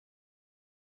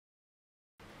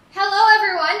Hello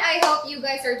everyone! I hope you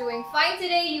guys are doing fine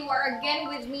today. You are again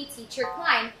with me, Teacher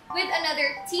Clynn, with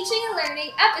another teaching and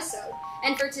learning episode.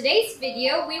 And for today's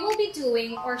video, we will be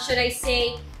doing, or should I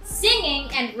say,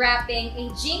 singing and rapping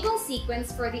a jingle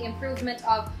sequence for the improvement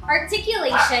of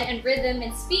articulation and rhythm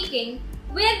in speaking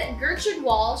with Gertrude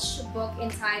Walsh book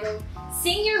entitled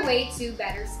Sing Your Way to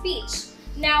Better Speech.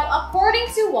 Now, according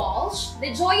to Walsh,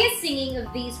 the joyous singing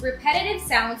of these repetitive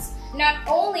sounds not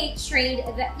only trained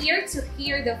the ear to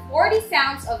hear the 40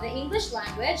 sounds of the English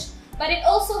language, but it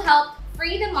also helped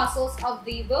free the muscles of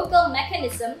the vocal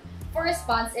mechanism for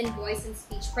response in voice and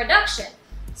speech production.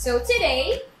 So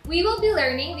today, we will be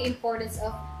learning the importance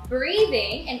of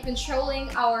breathing and controlling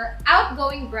our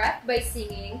outgoing breath by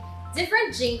singing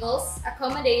different jingles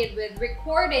accommodated with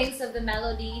recordings of the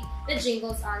melody the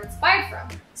jingles are inspired from.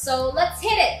 So let's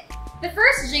hit it! The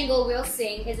first jingle we'll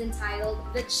sing is entitled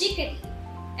The Chickadee,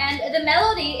 and the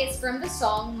melody is from the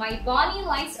song My Bonnie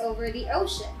Lies Over the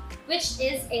Ocean, which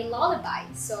is a lullaby.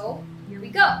 So here we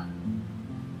go.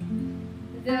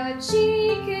 The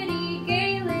chickadee,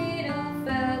 gay little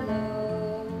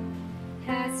fellow,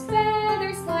 has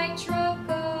feathers like trunk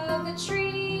of the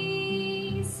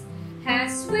trees,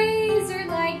 has wings are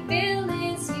like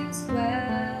billies used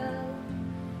well,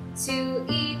 to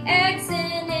eat eggs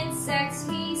and insects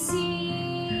he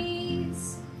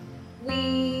sees,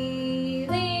 wheeling,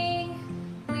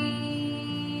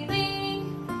 wheeling,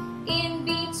 in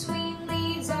between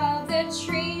leaves of the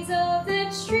trees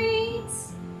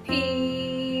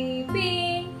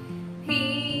peeping,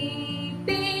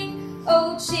 peeping,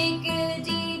 oh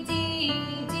chickadee-dee-dee.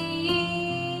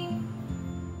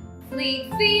 Fleet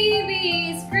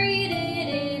Phoebe's greeted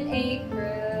in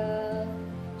April.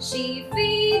 She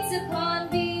feeds upon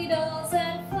beetles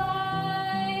and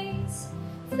flies.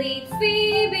 Fleet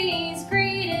Phoebe's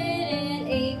greeted in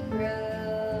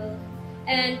April,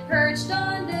 and perched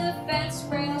on the fence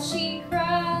rail she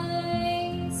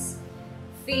cries.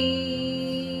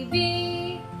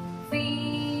 Phoebe,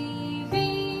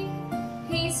 Phoebe,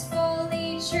 he's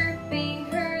fully chirping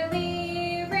her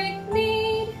lyric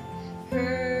lead.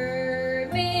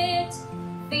 Permit,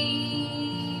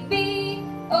 Phoebe,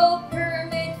 oh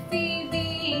permit,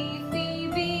 Phoebe,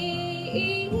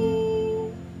 Phoebe.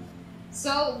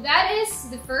 So that is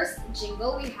the first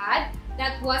jingle we had.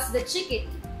 That was the chickadee.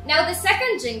 Now the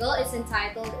second jingle is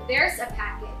entitled There's a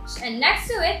Package, and next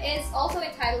to it is also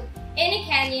entitled In a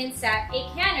Canyon Sat a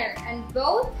Canner, and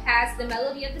both has the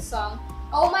melody of the song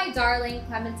Oh My Darling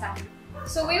Clementine.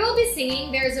 So we will be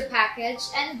singing There's a Package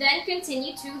and then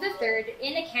continue to the third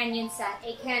In a Canyon Sat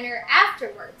a Canner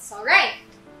afterwards, alright?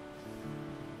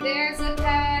 There's a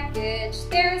package,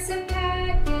 there's a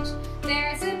package,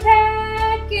 there's a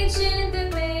package in the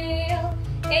mail.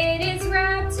 It is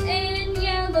wrapped in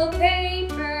yellow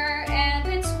paper and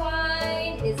the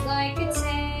twine is like a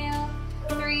tail.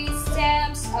 3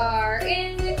 stamps are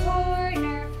in the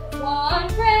corner, one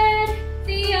red,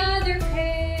 the other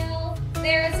pale.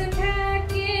 There's a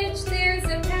package, there's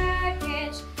a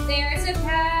package, there's a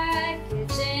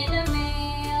package in a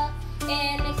mail.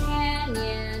 In a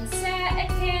canyon sat a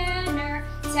canner,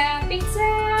 tapping,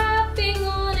 tapping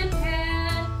on a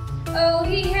pan. Oh,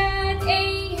 he had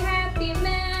a happy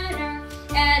manner,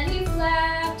 and he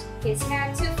flapped his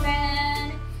hat to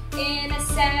fan. In a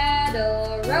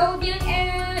saddle rode young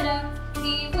Adam,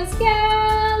 he was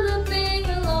galloping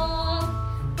along,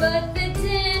 but the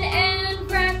din and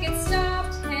racket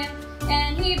stopped him,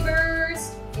 and he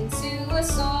burst into a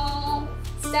song.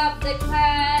 Stop the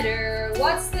clatter,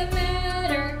 what's the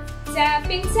matter?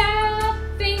 Tapping,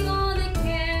 tapping on the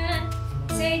can.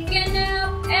 Take a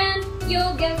nap and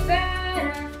you'll get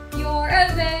fatter. You're a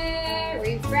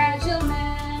very fragile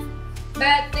man.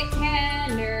 But the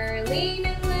canner, lean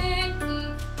and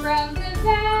lanky, from the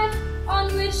pad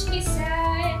on which he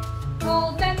sat,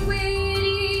 hold back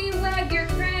witty, wag your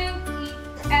cranky,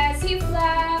 as he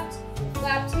flapped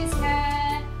his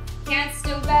hat. Cats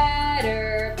don't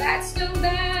batter, bats don't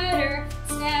batter,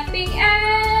 snapping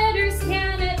adders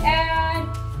cannot add.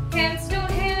 Cans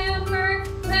don't hammer,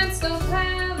 clamps don't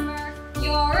clamor,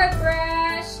 you're a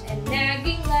brash and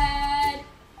nagging lad.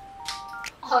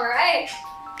 Alright,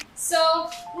 so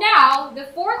now the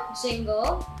fourth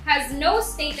jingle has no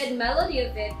stated melody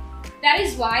of it. That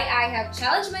is why I have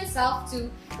challenged myself to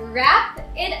wrap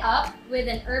it up with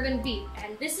an urban beat,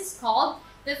 and this is called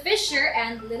The Fisher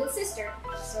and Little Sister.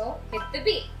 So hit the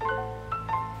beat.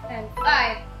 And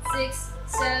 5, 6,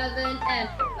 7, and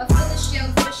a foolish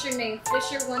young fisher named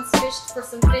Fisher once fished for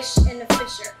some fish in a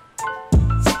fisher.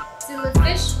 Till the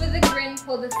fish with a grin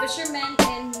pulled the fishermen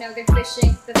in. Now they're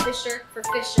fishing the fisher for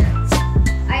Fisher.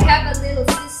 I have a little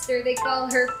sister, they call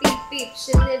her Peep Peep.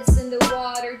 She lives in the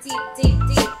water deep, deep,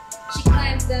 deep. She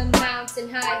climbs the mountain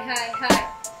high, high, high.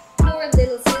 Poor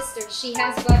little sister, she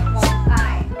has but one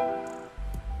eye.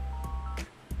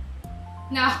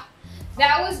 Now,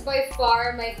 that was by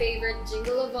far my favorite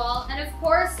jingle of all. And of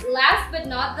course, last but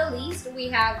not the least, we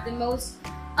have the most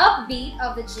upbeat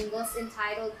of the jingles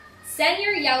entitled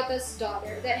Senor Yauta's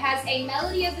Daughter, that has a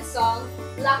melody of the song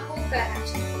La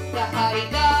Cucaracha. The haughty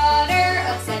daughter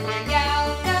of Senor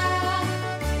Yauta,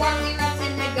 warmly wrapped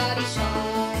in her gaudy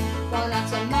shawl, one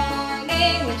autumn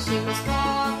morning when she was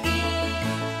walking,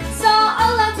 saw a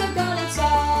lantern gone and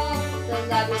tall. The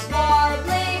lad was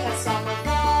warbling a song of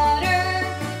water.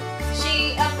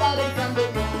 She uploaded from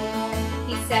the wall.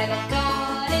 He said at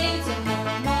dawning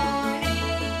tomorrow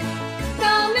morning,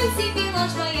 come and see me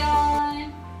launch my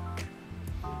yawn.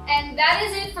 And that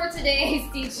is it for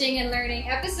today's teaching and learning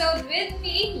episode with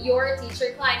me, your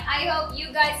teacher Clynn. I hope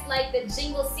you guys liked the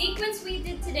jingle sequence we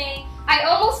did today. I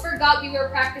almost forgot we were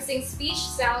practicing speech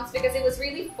sounds because it was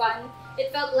really fun.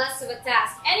 It felt less of a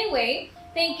task. Anyway,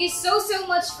 thank you so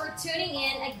much for tuning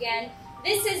in again.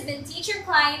 This has been Teacher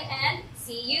Clynn, and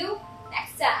see you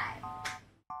next time.